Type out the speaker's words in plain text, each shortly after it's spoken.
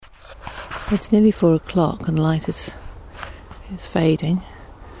It's nearly 4 o'clock and light is fading.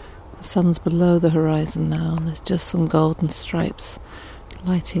 The sun's below the horizon now and there's just some golden stripes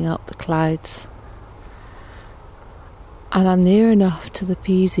lighting up the clouds. And I'm near enough to the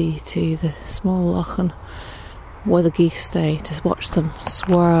Peasy, to the small loch where the geese stay, to watch them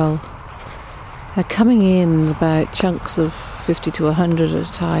swirl. They're coming in about chunks of 50 to 100 at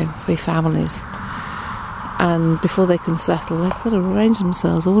a time for families. And before they can settle, they've got to arrange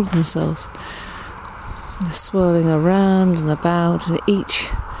themselves, all of themselves. They're swirling around and about, and each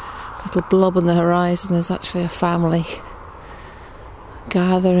little blob on the horizon is actually a family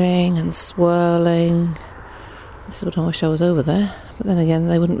gathering and swirling. This is what I wish I was over there, but then again,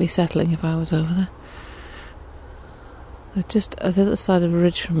 they wouldn't be settling if I was over there. They're just at the other side of a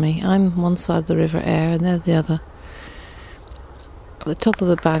ridge from me. I'm one side of the River Aire and they're the other. At the top of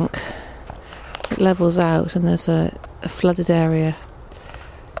the bank, it levels out and there's a flooded area,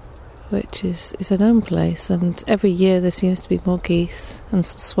 which is a known place, and every year there seems to be more geese and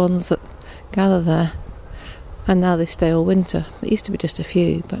some swans that gather there, and now they stay all winter. It used to be just a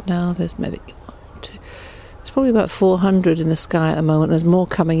few, but now there's maybe one, two. There's probably about 400 in the sky at the moment. There's more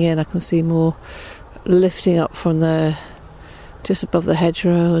coming in. I can see more lifting up from the just above the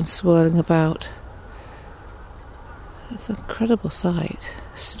hedgerow and swirling about. It's an incredible sight.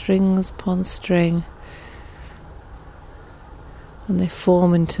 Strings upon string, and they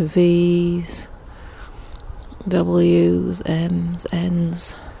form into V's, W's, M's,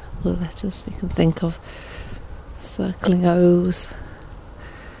 N's, all the letters you can think of, circling O's,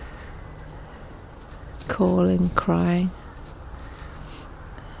 calling, crying,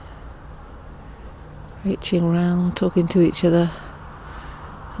 reaching round, talking to each other,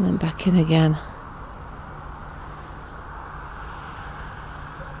 and then back in again.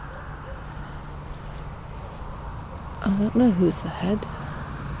 I don't know who's the head.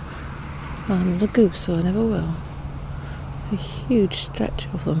 I'm not a goose, so I never will. It's a huge stretch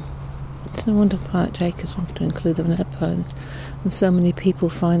of them. It's no wonder Climate Jacobs wanted to include them in her poems, and so many people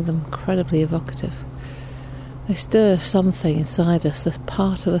find them incredibly evocative. They stir something inside us. There's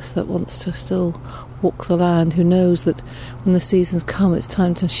part of us that wants to still walk the land, who knows that when the seasons come it's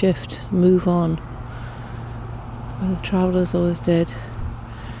time to shift, move on, where the travellers always did.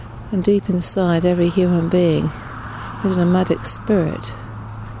 And deep inside every human being is a nomadic spirit.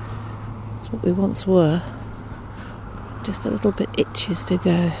 It's what we once were. Just a little bit itches to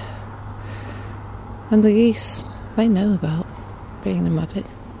go. And the geese, they know about being nomadic.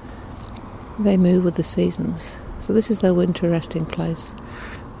 They move with the seasons. So this is their winter resting place,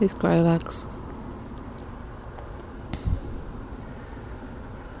 these greylags.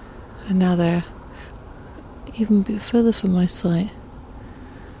 And now they're even a bit further from my sight.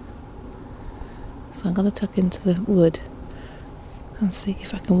 So I'm going to tuck into the wood and see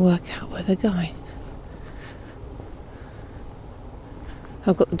if I can work out where they're going.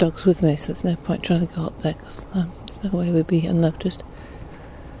 I've got the dogs with me, so there's no point trying to go up there because there's no way we'd be unnoticed.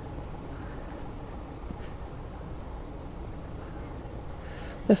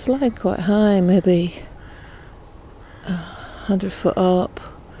 They're flying quite high, maybe 100 foot up,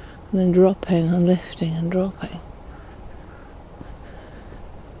 and then dropping and lifting and dropping.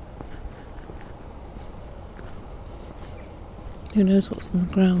 Who knows what's on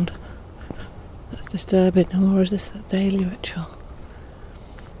the ground that's disturbing them, or is this a daily ritual?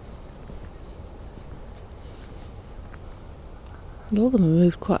 And all of them have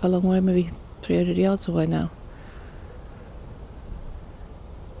moved quite a long way, maybe 300 yards away now.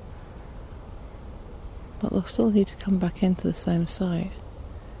 But they'll still need to come back into the same site.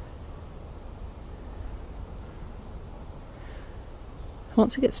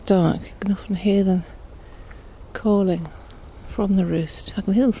 Once it gets dark, you can often hear them calling from the roost. I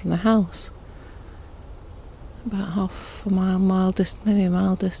can hear them from the house. About half a mile distant, maybe a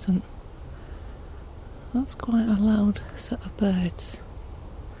mile distant. That's quite a loud set of birds.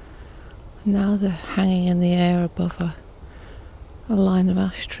 And now they're hanging in the air above a line of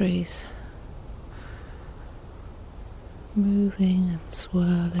ash trees. Moving and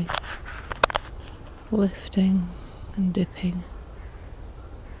swirling, lifting and dipping,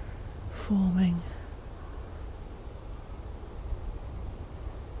 forming.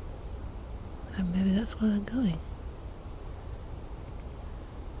 And maybe that's where they're going.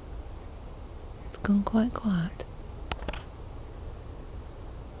 It's gone quite quiet.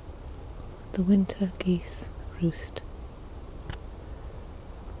 The winter geese roost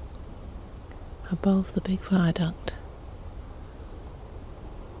above the big viaduct.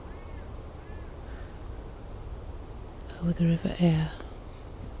 Over the River Aire.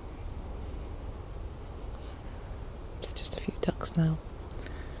 It's just a few ducks now.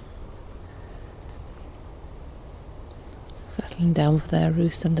 settling down for their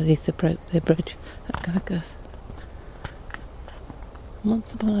roost underneath the bridge at Gaggath.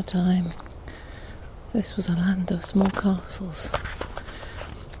 Once upon a time, this was a land of small castles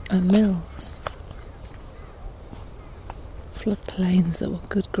and mills, floodplains that were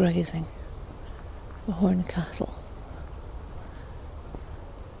good grazing for horned cattle,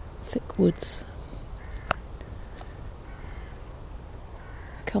 thick woods.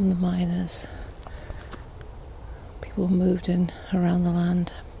 Come the miners, people moved in around the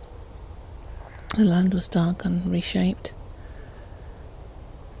land. The land was dark and reshaped,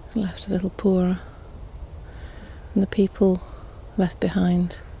 left a little poorer, and the people left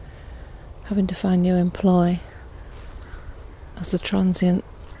behind having to find new employ as the transient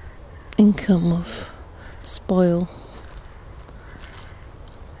income of spoil,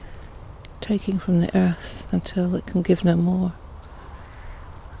 taking from the earth until it can give no more,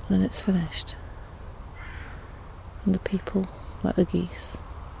 and then it's finished. And the people, like the geese,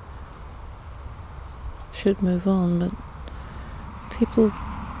 should move on, but people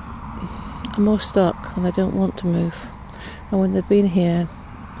are more stuck and they don't want to move. And when they've been here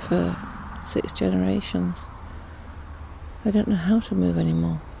for 6 generations, they don't know how to move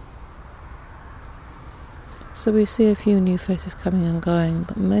anymore. So we see a few new faces coming and going,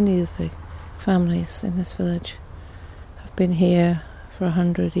 but many of the families in this village have been here for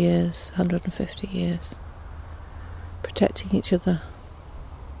 100 years, 150 years, protecting each other,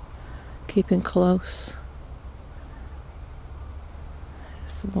 keeping close.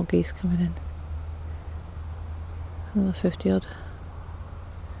 There's some more geese coming in. Another 50 odd.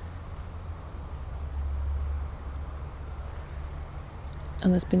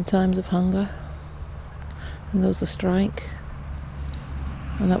 And there's been times of hunger, and there was a strike,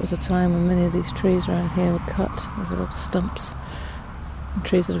 and that was a time when many of these trees around here were cut. There's a lot of stumps and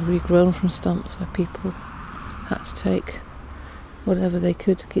trees that have regrown from stumps where people had to take whatever they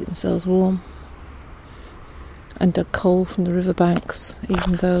could to keep themselves warm, and dug coal from the riverbanks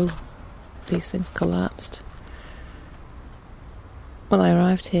even though these things collapsed. When I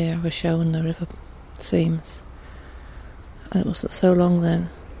arrived here, I was shown the river seams, and it wasn't so long then.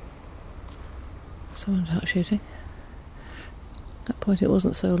 Someone was out shooting. At that point it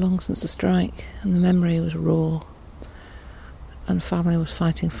wasn't so long since the strike, and the memory was raw, and family was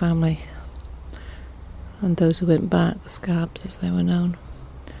fighting family, and those who went back, the scabs as they were known,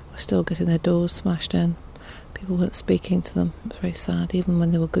 were still getting their doors smashed in. People weren't speaking to them. It was very sad, even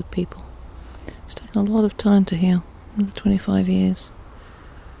when they were good people. It's taken a lot of time to heal, another 25 years.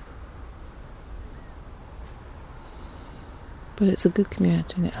 But it's a good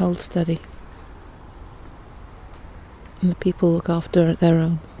community and it holds steady. And the people look after their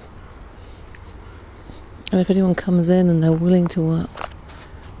own. And if anyone comes in and they're willing to work,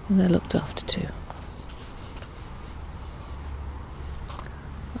 then they're looked after too.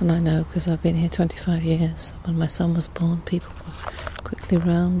 And I know, because I've been here 25 years. When my son was born, people were quickly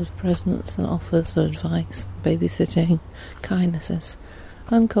round with presents and offers of advice, babysitting, kindnesses,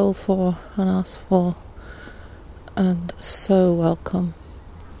 uncalled for, unasked for, and so welcome.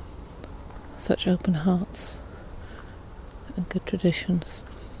 Such open hearts and good traditions.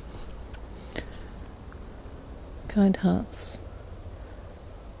 Kind hearts.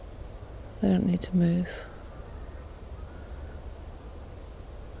 They don't need to move.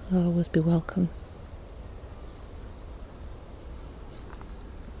 They'll always be welcome.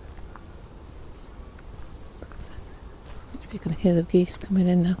 If you can hear the geese coming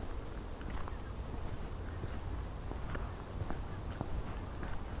in now.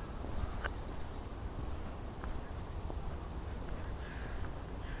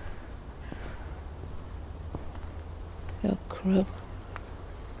 The old crow.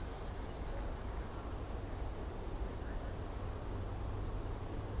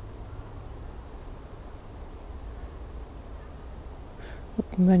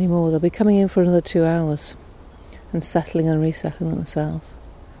 Many more. They'll be coming in for another 2 hours and settling and resettling themselves.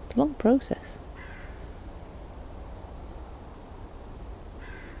 It's a long process.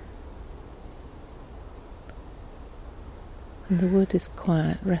 And the wood is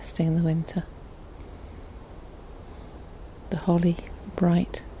quiet, resting in the winter. The holly,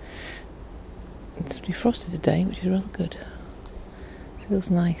 bright. It's defrosted today, which is rather good. It feels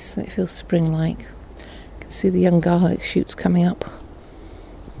nice, it feels spring-like. You can see the young garlic shoots coming up.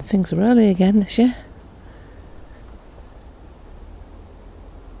 Things are early again this year.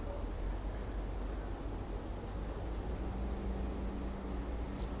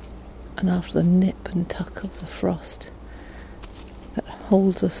 And after the nip and tuck of the frost that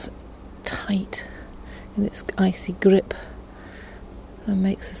holds us tight in its icy grip and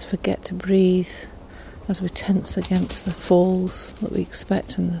makes us forget to breathe as we tense against the falls that we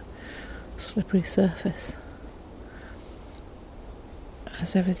expect and the slippery surface.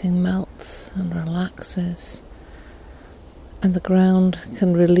 As everything melts and relaxes and the ground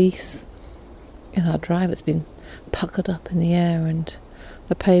can release. In our drive it's been puckered up in the air and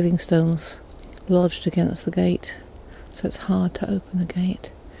the paving stones lodged against the gate, so it's hard to open the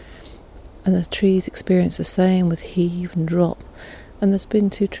gate. And the trees experience the same with heave and drop. And there's been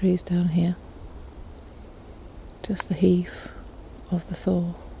 2 trees down here. Just the heave of the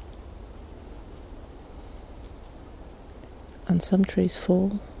thaw. And some trees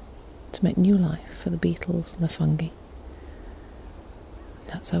fall to make new life for the beetles and the fungi.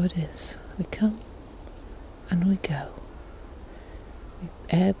 That's how it is. We come and we go. We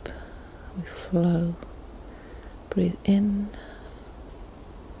ebb, we flow. Breathe in,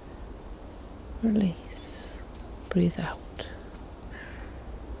 release, breathe out.